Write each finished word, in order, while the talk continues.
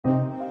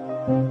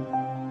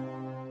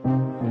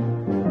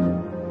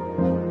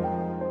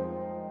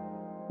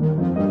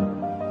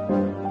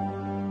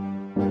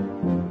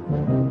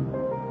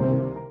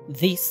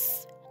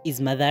This is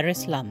Mathare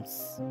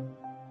slums,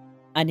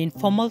 an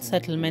informal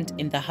settlement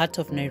in the heart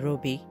of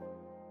Nairobi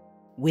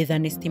with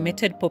an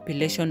estimated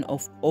population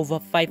of over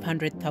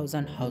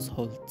 500,000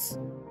 households.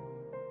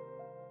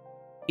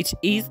 It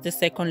is the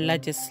second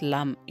largest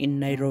slum in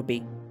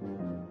Nairobi.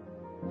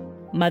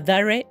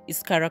 Mathare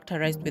is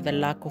characterized with a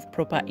lack of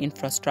proper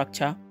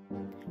infrastructure,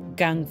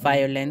 gang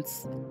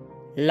violence,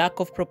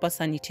 lack of proper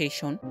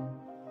sanitation,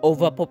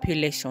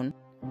 overpopulation,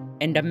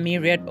 and a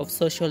myriad of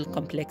social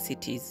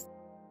complexities.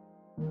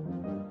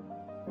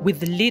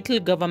 With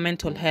little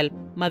governmental help,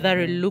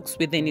 Mathare looks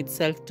within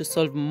itself to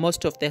solve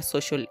most of their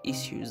social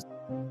issues.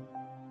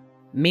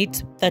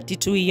 Meet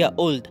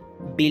 32-year-old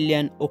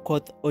Billian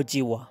Okoth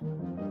Ojiwa,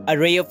 a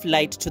ray of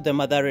light to the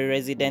Mathare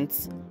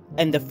residents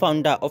and the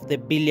founder of the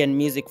Billian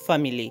Music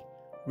Family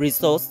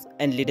Resource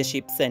and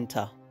Leadership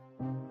Center.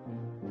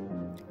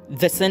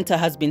 The center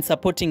has been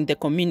supporting the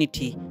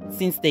community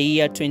since the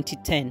year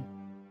 2010.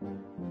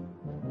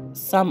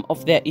 Some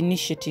of their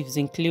initiatives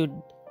include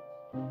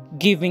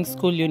giving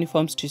school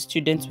uniforms to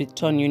students with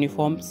torn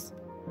uniforms,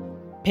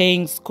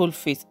 paying school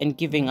fees and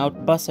giving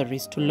out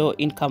bursaries to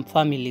low-income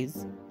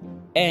families,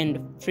 and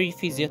free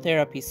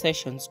physiotherapy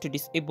sessions to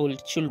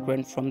disabled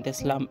children from the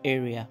slum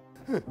area.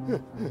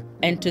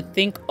 And to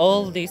think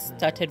all this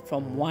started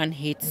from one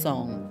hit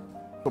song.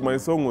 So my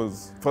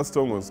first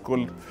song was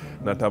called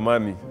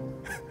Natamani.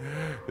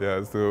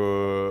 Yeah,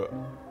 so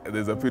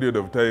there's a period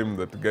of time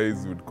that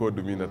guys would call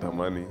me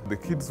Natamani. The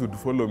kids would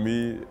follow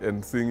me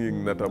and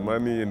singing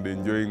Natamani and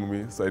enjoying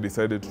me. So I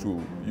decided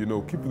to,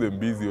 keep them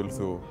busy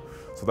also.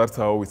 So that's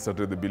how we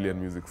started the Billian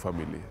Music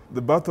Family.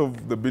 The birth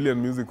of the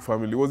Billian Music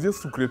Family was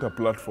just to create a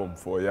platform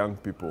for young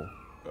people,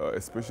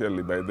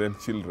 especially by then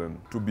children,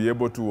 to be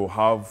able to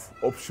have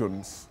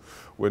options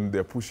when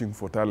they're pushing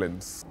for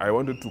talents. I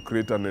wanted to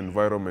create an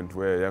environment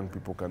where young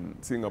people can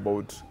sing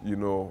about,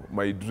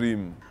 my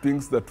dream,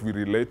 things that we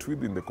relate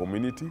with in the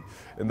community.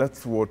 And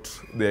that's what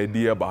the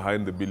idea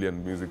behind the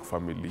Billian Music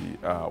Family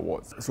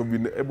was. So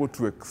we've been able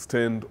to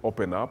extend,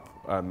 open up,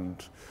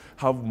 and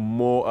have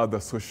more other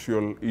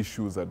social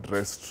issues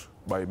addressed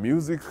by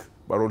music,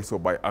 but also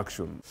by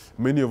action.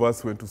 Many of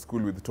us went to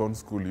school with torn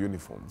school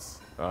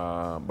uniforms,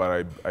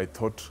 but I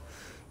thought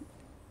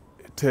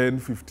 10,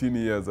 15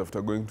 years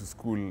after going to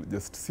school,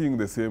 just seeing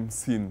the same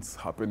scenes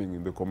happening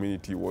in the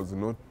community was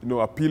not,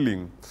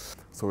 appealing.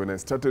 So when I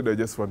started, I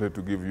just wanted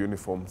to give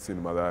uniforms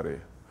in Mathare.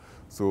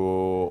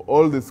 So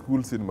all the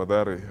schools in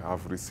Mathare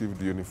have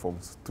received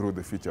uniforms through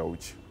the Ficha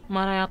Uchi.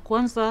 Mara ya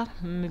kwanza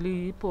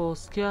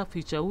niliposikia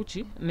Ficha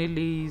Uchi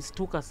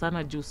nilistuka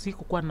sana juu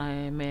sikuwa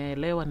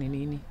naelewa ni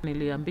nini.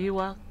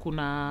 Niliambiwa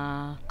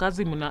kuna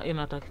kazi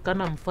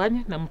inatakikana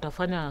mfanye na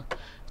mtafanya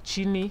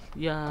chini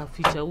ya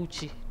Ficha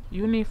Uchi.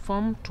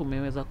 Uniform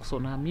tumeweza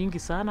kusona mingi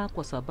sana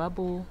kwa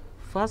sababu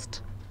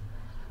first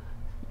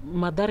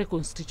Mathare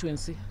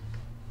constituency,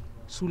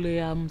 shule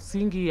ya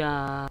msingi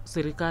ya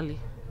serikali,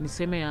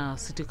 niseme ya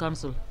City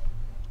Council,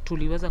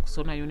 tuliweza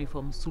kusona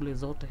uniform shule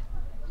zote.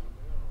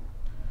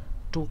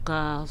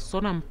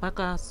 Tukasona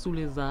mpaka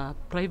shule za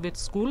private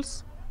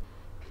schools,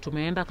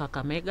 tumeenda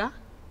Kakamega,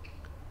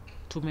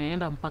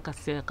 tumeenda mpaka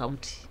Siaya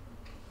County.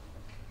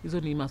 Hizo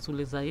ni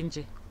mashule za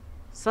nje.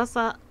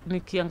 Sasa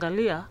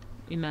nikiangalia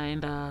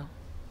inaenda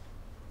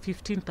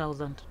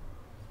 15,000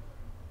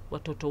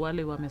 watoto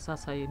wale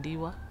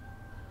wamesasaidiwa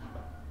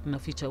na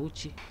Ficha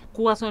Uchi.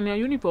 Kuwasonia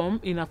uniform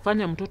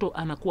inafanya mtoto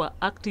anakuwa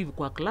active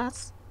kwa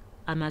class,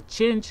 ana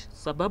change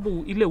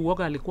sababu ile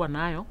uoga alikuwa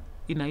nayo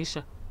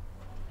inaisha.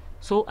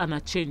 So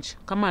ana change,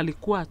 kama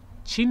alikuwa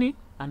chini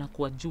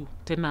anakuwa juu,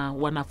 tena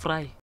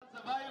wanafurahi.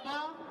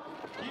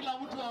 Kila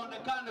mtu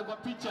aonekane kwa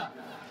picha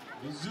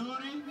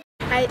vizuri.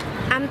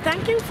 I'm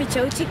thanking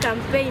Ficha Uchi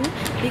campaign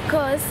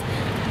because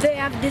they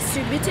have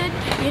distributed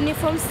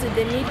uniforms to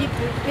the needy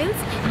pupils.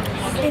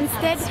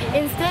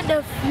 Instead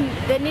of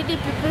the needy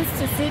pupils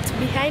to sit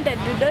behind and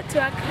do not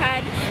work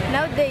hard,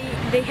 now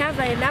they have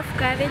enough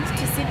courage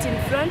to sit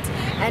in front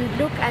and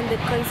look and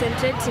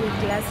concentrate in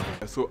class.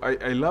 So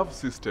I love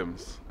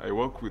systems. I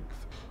work with,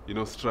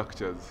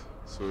 structures.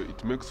 So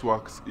it makes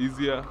works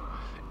easier.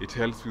 It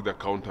helps with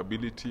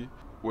accountability.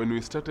 When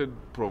we started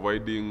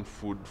providing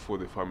food for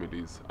the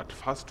families, at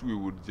first we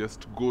would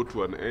just go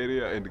to an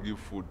area and give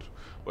food.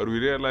 But we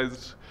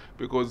realized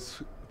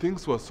because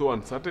things were so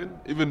uncertain,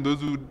 even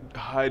those who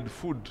had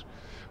food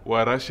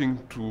were rushing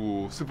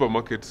to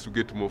supermarkets to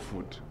get more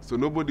food. So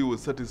nobody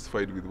was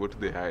satisfied with what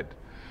they had.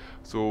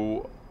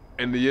 So,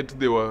 and yet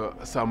there were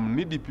some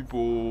needy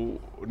people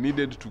who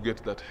needed to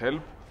get that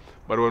help,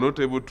 but were not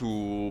able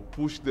to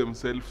push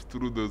themselves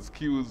through those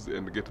queues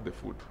and get the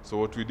food. So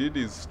what we did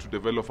is to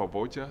develop a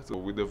voucher. So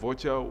with the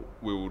voucher,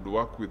 we would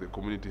work with the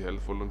community health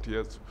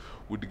volunteers,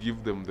 would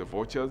give them the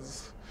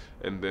vouchers,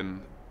 and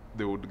then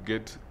they would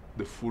get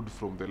the food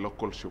from the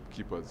local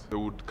shopkeepers. They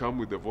would come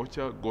with the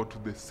voucher, go to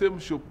the same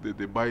shop that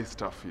they buy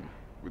stuff in,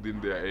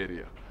 within their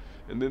area,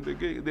 and then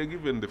they're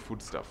given the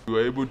food stuff. We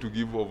were able to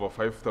give over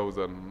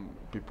 5,000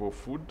 people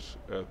food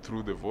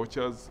through the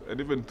vouchers, and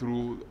even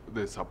through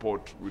the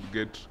support. We'd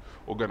get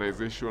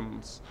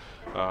organizations,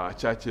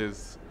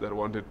 churches that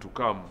wanted to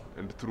come,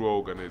 and through our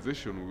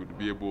organization we would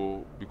be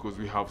able, because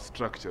we have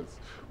structures,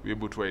 we're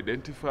able to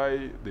identify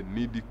the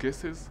needy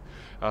cases,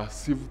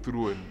 sieve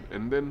through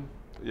and then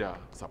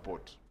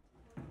support.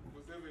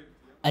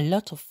 A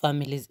lot of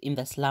families in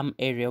the slum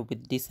area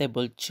with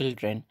disabled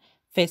children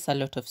face a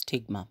lot of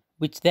stigma,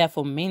 which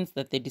therefore means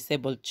that the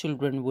disabled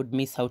children would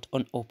miss out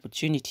on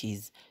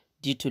opportunities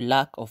due to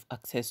lack of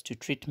access to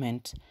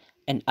treatment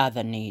and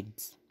other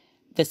needs.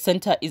 The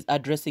center is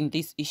addressing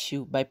this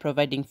issue by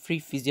providing free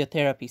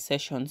physiotherapy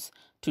sessions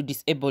to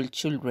disabled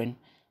children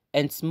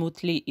and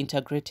smoothly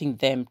integrating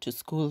them to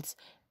schools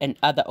and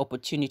other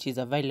opportunities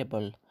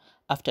available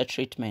after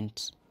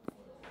treatment.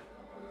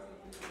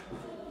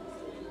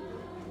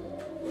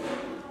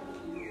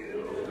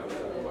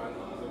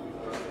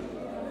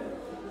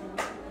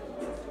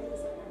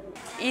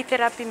 Hii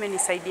therapy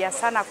imenisaidia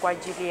sana kwa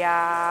ajili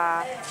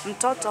ya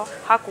mtoto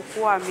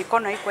hakukuwa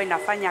mikono haikuwa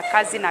inafanya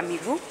kazi na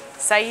miguu.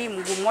 Sasa hii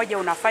mguu mmoja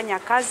unafanya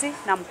kazi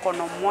na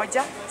mkono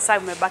mmoja, sasa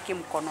umebaki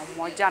mkono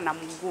mmoja na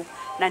mguu.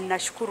 Na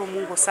ninashukuru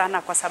Mungu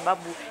sana kwa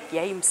sababu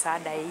ya hii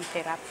msaada ya hii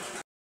therapy.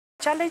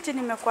 Challenge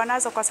nimekuwa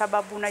nazo kwa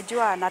sababu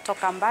unajua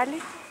natoka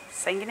mbali,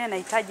 saa nyingine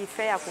nahitaji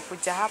fare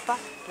kukuja hapa,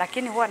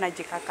 lakini huwa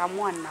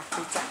najikakamua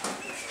ninakuja.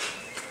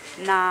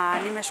 Na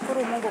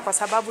nimeshukuru Mungu kwa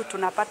sababu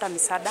tunapata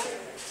misaada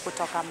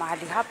kutoka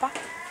mahali hapa.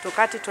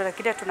 Tukati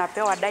tunakile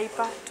tunapewa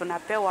diaper,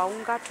 tunapewa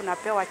unga,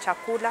 tunapewa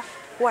chakula.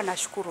 Huwa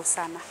nashukuru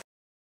sana.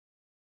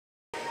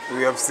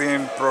 We have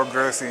seen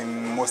progress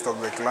in most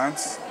of the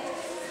clients.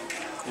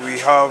 We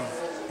have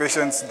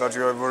patients that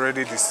you have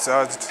already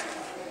discharged,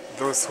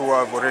 those who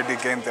have already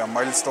gained their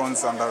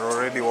milestones and are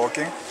already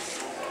walking.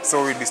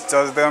 So we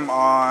discharge them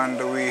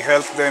and we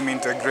help them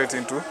integrate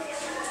into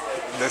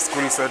the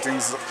school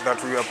settings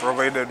that we are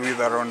provided with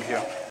around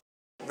here.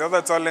 The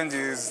other challenge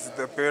is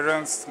the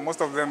parents.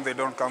 Most of them, they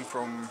don't come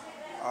from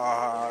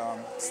a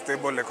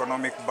stable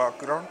economic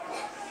background.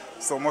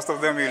 So most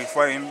of them will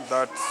find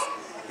that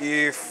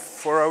if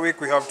for a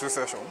week we have 2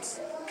 sessions,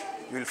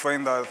 you'll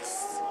find that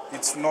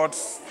it's not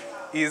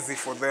easy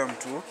for them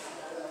to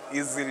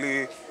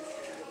easily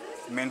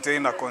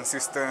maintain a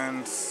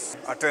consistent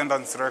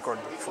attendance record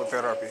for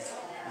therapy.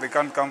 They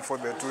can't come for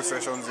the 2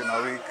 sessions in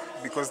a week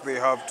because they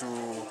have to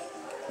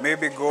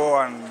maybe go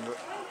and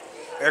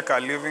make a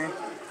living,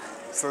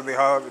 so they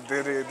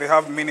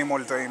have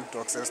minimal time to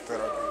access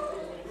therapy.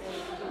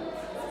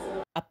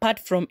 Apart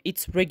from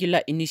its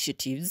regular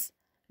initiatives,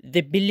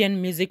 the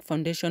Billian Music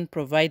Foundation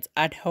provides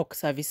ad hoc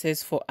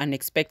services for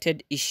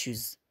unexpected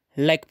issues,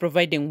 like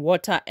providing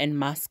water and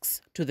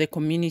masks to the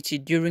community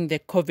during the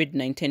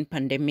COVID-19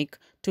 pandemic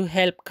to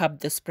help curb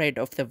the spread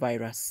of the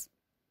virus.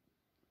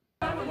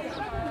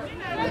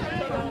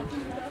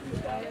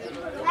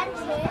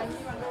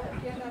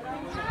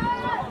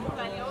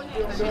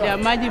 Shida ya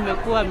maji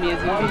imekuwa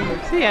miezi mbili.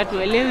 Si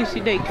hatuelewi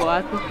shida iko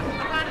wapi.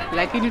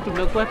 Lakini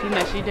tumekuwa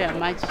tuna shida ya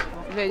maji.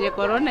 Venye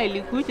corona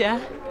ilikuja,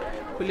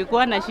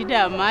 kulikuwa na shida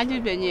ya maji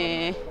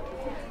venye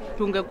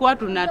tungekuwa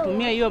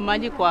tunatumia hiyo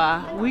maji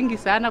kwa wingi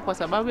sana kwa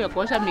sababu ya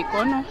kuosha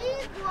mikono,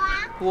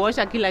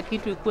 kuosha kila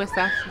kitu ikuwe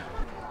safi.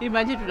 Hii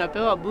maji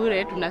tunapewa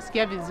bure,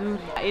 tunasikia vizuri.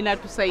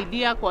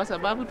 Inatusaidia kwa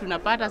sababu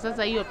tunapata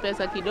sasa hiyo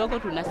pesa kidogo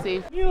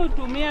tunasave. Mimi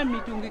hutumia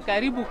mitungi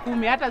karibu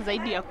 10, hata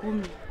zaidi ya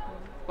 10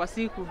 kwa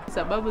siku.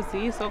 Sababu si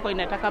hii soko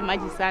inataka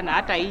maji sana,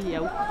 hata hii ya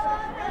huko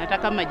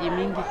nataka maji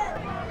mingi.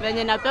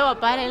 Venye napewa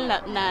pale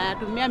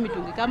natumia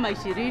mitungi kama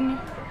 20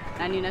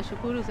 na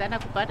ninashukuru sana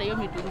kupata hiyo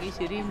mitungi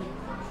 20.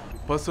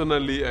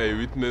 Personally, I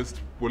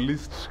witnessed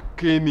police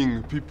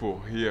caning people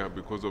here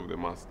because of the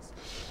masks,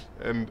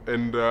 and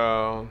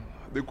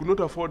they could not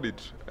afford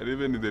it. And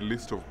even in the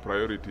list of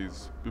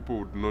priorities, people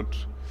would not,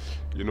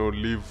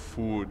 leave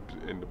food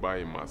and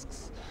buy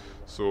masks.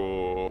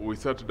 So we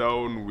sat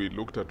down, we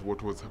looked at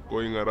what was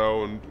going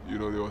around. There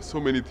were so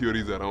many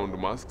theories around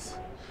masks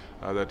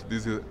that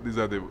these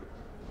are the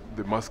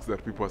masks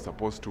that people are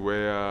supposed to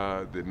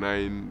wear, the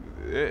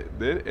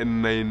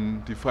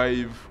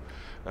N95.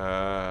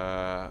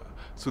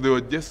 So there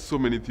were just so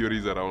many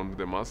theories around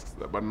the masks.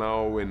 But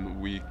now when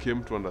we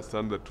came to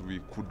understand that we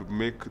could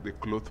make the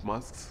cloth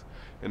masks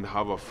and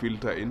have a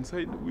filter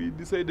inside, we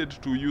decided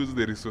to use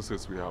the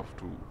resources we have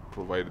to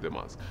provide the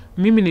mask.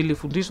 Mimi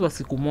nilifundishwa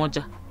siku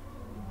moja.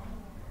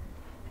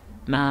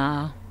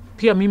 Na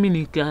pia mimi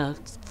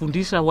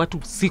nikafundisha watu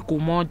siku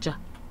moja.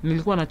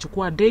 Nilikuwa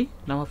nachukua day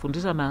na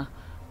wafundisha na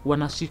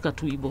wanashika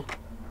tu hivyo.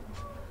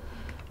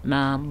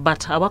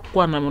 But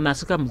hawakuwa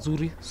wanashika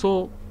mzuri.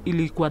 So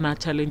ilikuwa na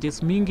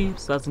challenges mingi,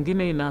 saa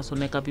zingine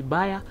inasoneka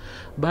vibaya,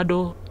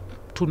 bado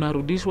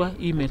tunarudishwa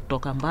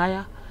imetoka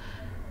mbaya.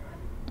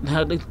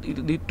 Na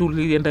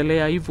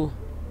tuliendelea hivyo.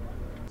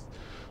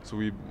 So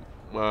we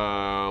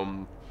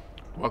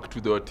worked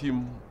with our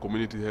team,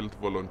 community health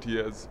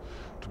volunteers,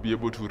 to be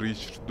able to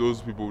reach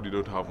those people who did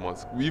not have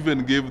masks. We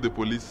even gave the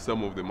police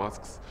some of the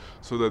masks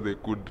so that they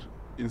could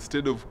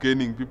instead of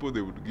caning people,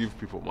 they would give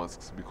people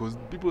masks because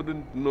people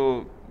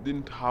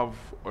didn't have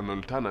an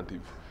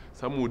alternative.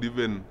 Some would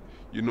even,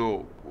 you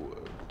know,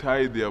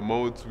 tie their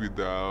mouths with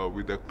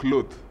a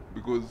cloth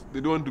because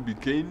they don't want to be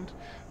caned,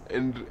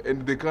 and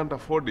they can't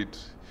afford it.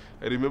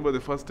 I remember the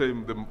first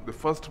time, the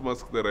first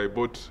mask that I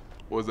bought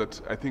was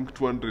at, I think,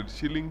 200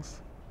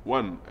 shillings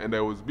one, and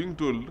I was being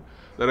told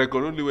that I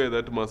can only wear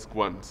that mask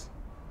once.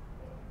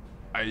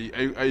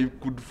 I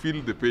could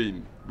feel the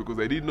pain because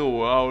I didn't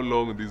know how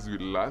long this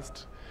will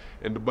last,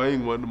 and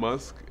buying one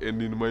mask,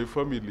 and in my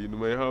family, in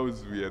my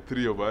house, we are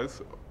 3 of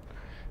us,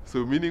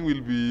 so meaning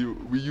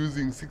we're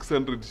using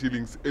 600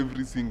 shillings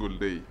every single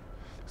day.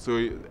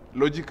 So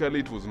logically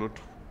it was not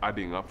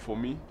adding up for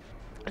me,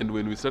 and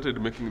when we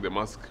started making the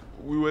mask,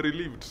 we were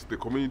relieved, the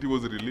community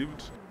was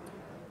relieved.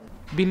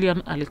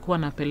 Billian alikuwa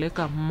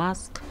anapeleka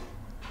mask,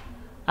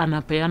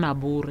 anapeana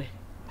bure.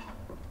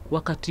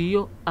 Wakati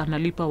hiyo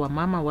analipa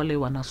wamama wale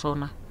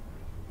wanashona.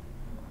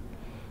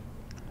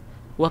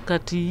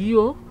 Wakati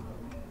hiyo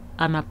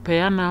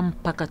anapeana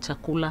mpaka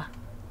chakula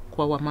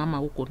kwa wamama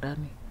huko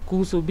ndani.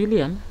 Kuhusu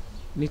Billian,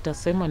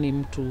 nitasema ni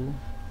mtu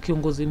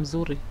kiongozi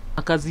mzuri.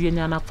 Kazi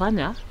yenye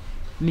anafanya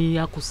ni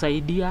ya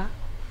kusaidia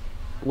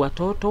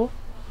watoto,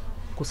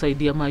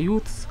 kusaidia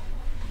mayouths,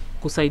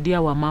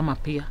 kusaidia wamama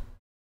pia.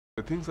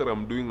 The things that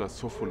I'm doing are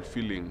so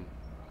fulfilling.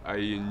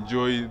 I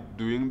enjoy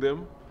doing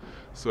them.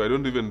 So I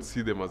don't even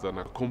see them as an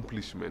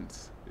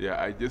accomplishment.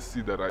 Yeah, I just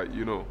see that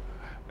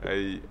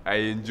I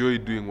enjoy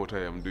doing what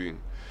I am doing.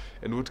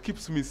 And what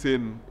keeps me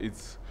sane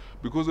is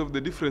because of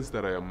the difference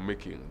that I am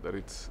making, that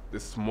it's the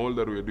small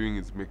that we're doing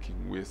is making.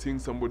 We're seeing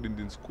somebody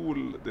in school,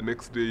 the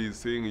next day is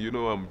saying, you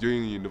know, I'm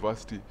joining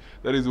university.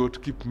 That is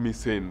what keeps me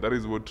sane. That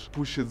is what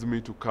pushes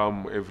me to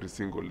come every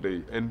single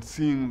day. And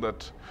seeing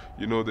that,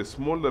 you know, the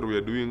small that we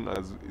are doing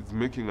is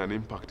making an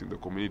impact in the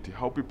community.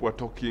 How people are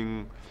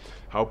talking,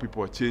 how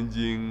people are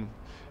changing,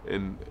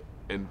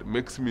 and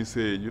makes me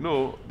say, you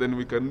know, then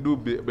we can do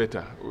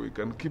better. We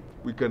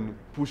can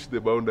push the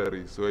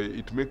boundaries. So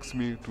it makes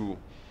me to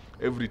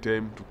every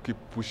time to keep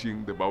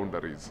pushing the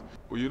boundaries.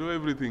 Well, you know,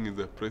 everything is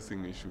a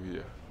pressing issue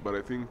here, but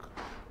I think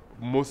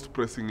most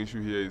pressing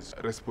issue here is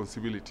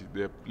responsibility.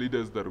 There are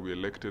leaders that we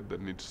elected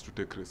that needs to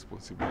take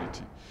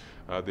responsibility.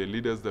 The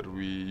leaders that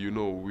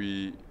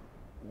we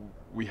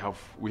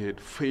had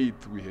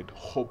faith, we had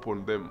hope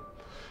on them,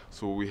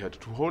 so we had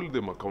to hold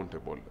them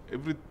accountable.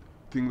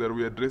 Everything that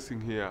we are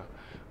addressing here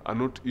are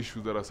not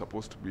issues that are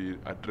supposed to be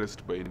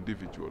addressed by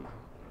individual.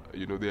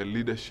 You know, they are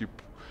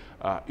leadership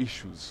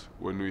issues.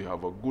 When we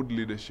have a good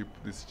leadership,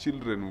 these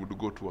children would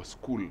go to a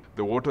school.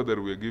 The water that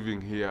we are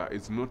giving here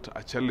is not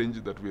a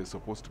challenge that we are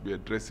supposed to be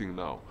addressing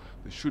now.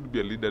 There should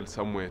be a leader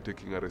somewhere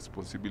taking a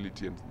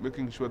responsibility and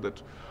making sure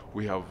that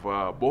we have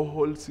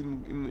boreholes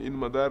in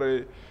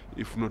Mathare.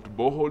 If not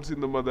boreholes in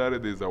the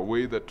Mathare, there's a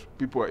way that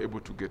people are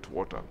able to get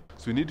water.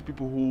 So we need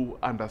people who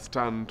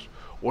understand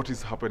what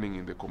is happening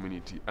in the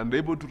community and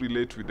able to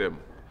relate with them.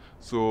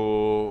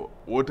 So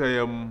what I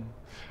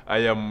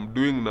am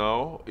doing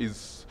now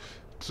is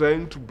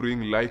trying to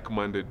bring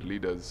like-minded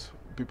leaders,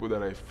 people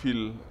that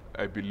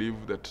I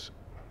believe that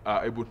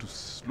are able to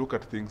look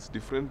at things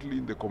differently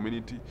in the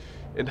community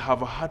and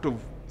have a heart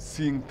of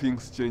seeing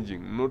things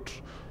changing, not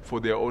for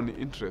their own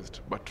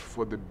interest, but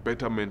for the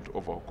betterment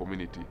of our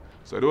community.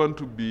 So I don't want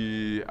to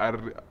be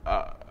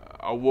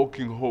a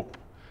walking hope.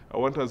 I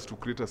want us to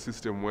create a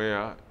system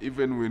where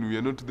even when we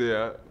are not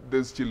there,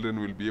 these children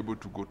will be able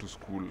to go to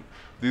school.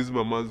 These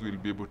mamas will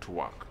be able to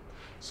work.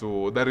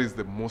 So that is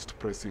the most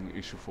pressing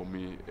issue for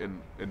me.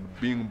 And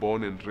being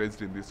born and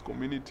raised in this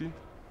community,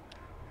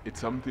 it's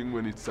something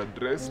when it's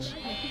addressed,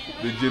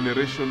 the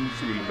generations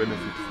will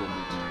benefit from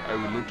it. I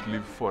will not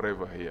live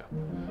forever here.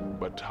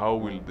 But how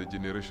will the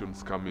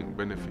generations coming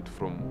benefit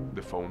from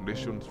the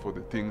foundations for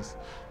the things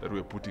that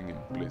we're putting in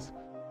place?